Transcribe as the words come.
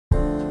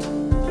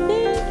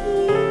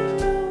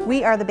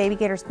We are the Baby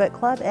Gators Book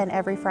Club, and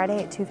every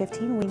Friday at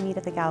 2:15 we meet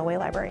at the Galloway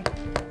Library.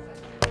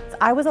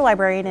 I was a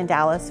librarian in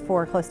Dallas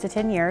for close to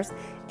 10 years,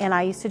 and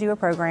I used to do a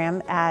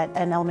program at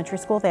an elementary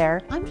school there.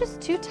 I'm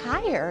just too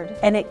tired.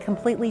 And it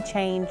completely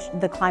changed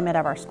the climate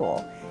of our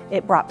school.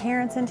 It brought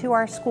parents into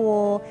our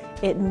school,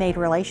 it made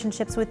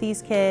relationships with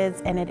these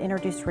kids, and it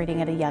introduced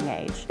reading at a young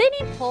age. Then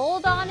he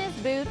pulled on his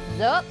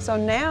boots up. So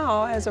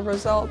now, as a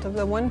result of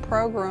the one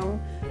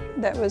program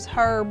that was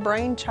her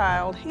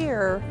brainchild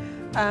here,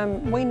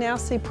 we now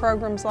see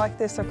programs like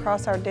this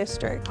across our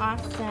district.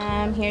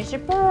 Awesome, here's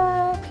your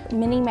book.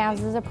 Minnie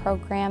Mouse is a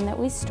program that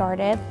we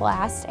started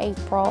last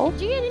April.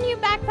 Did you get a new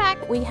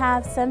backpack? We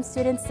have some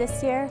students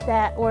this year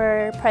that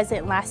were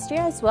present last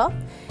year as well,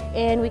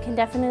 and we can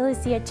definitely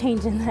see a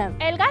change in them.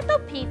 El gato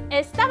Pete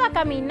estaba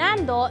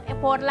caminando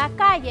por la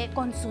calle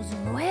con sus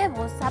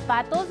nuevos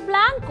zapatos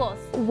blancos.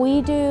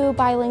 We do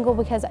bilingual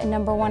because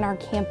number one, our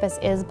campus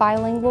is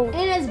bilingual.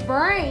 And his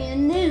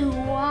brand new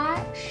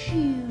white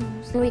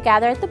shoes. We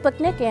gather at the book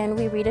nook and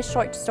we read a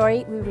short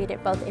story. We read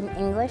it both in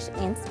English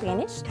and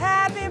Spanish.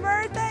 Happy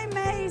birthday,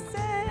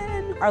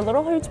 Mason! Our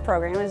Little Hoots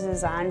program is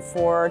designed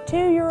for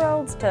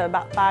 2-year-olds to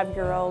about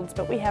 5-year-olds,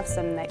 but we have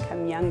some that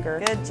come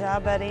younger. Good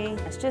job, buddy.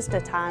 It's just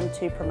a time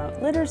to promote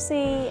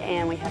literacy,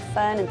 and we have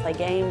fun and play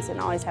games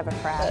and always have a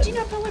crowd. Did you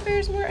know polar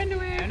bears wear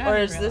underwear? Or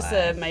is this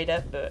a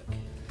made-up book?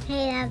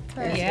 Made-up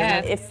book.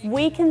 Yeah. If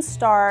we can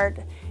start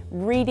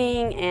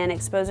reading and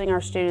exposing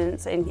our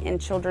students and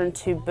children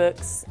to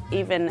books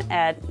even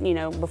at,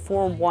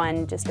 before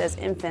 1, just as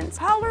infants.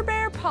 Polar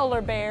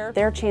bear.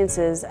 Their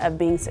chances of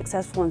being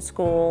successful in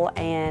school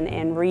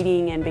and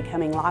reading and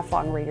becoming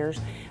lifelong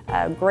readers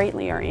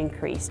greatly are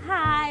increased.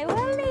 Hi,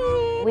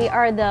 Willie. We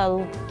are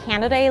the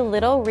Canada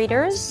Little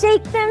Readers.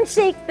 Shake them,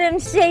 shake them,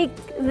 shake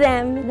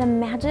them. The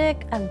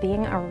magic of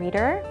being a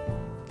reader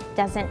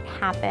doesn't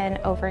happen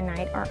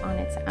overnight or on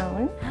its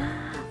own.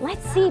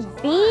 Let's see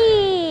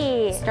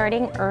B.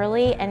 Starting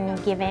early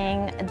and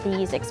giving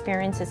these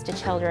experiences to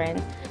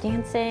children.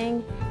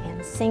 Dancing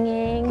and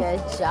singing.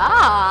 Good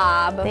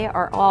job. They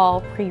are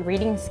all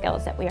pre-reading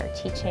skills that we are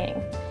teaching.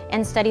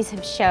 And studies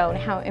have shown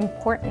how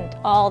important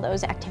all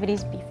those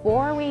activities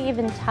before we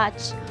even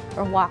touch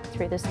or walk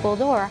through the school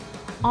door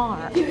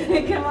are.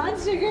 Come on,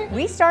 sugar.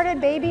 We started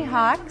Baby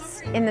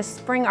Hawks in the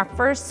spring, our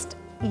first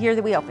year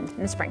that we opened in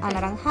the spring.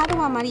 Anaranjado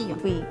o amarillo.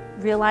 We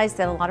realized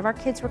that a lot of our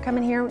kids were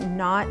coming here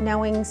not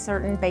knowing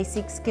certain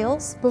basic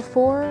skills.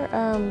 Before,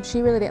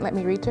 she really didn't let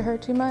me read to her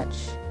too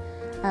much,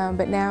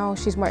 but now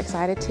she's more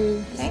excited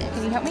to. Okay,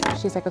 can you help me?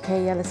 She's like,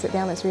 okay, yeah, let's sit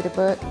down, let's read a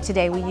book.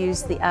 Today we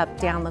used the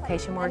up-down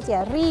location words.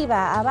 Hacia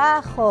arriba,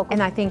 abajo.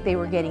 And I think they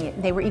were getting it.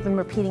 They were even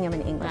repeating them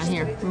in English.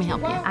 Here, let me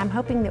help you. I'm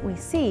hoping that we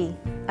see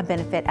a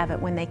benefit of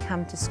it when they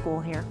come to school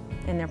here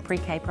in their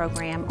pre-K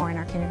program or in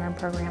our kindergarten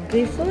program.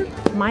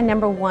 My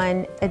number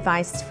one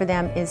advice for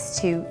them is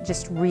to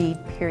just read,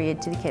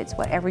 period, to the kids.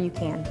 Whatever you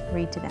can,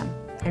 read to them,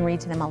 and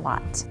read to them a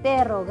lot.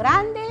 Perro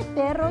grande,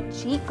 perro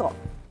chico.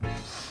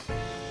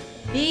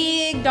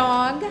 Big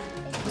dog.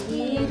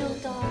 Little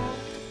dog.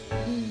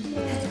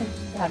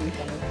 That'd be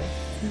fun.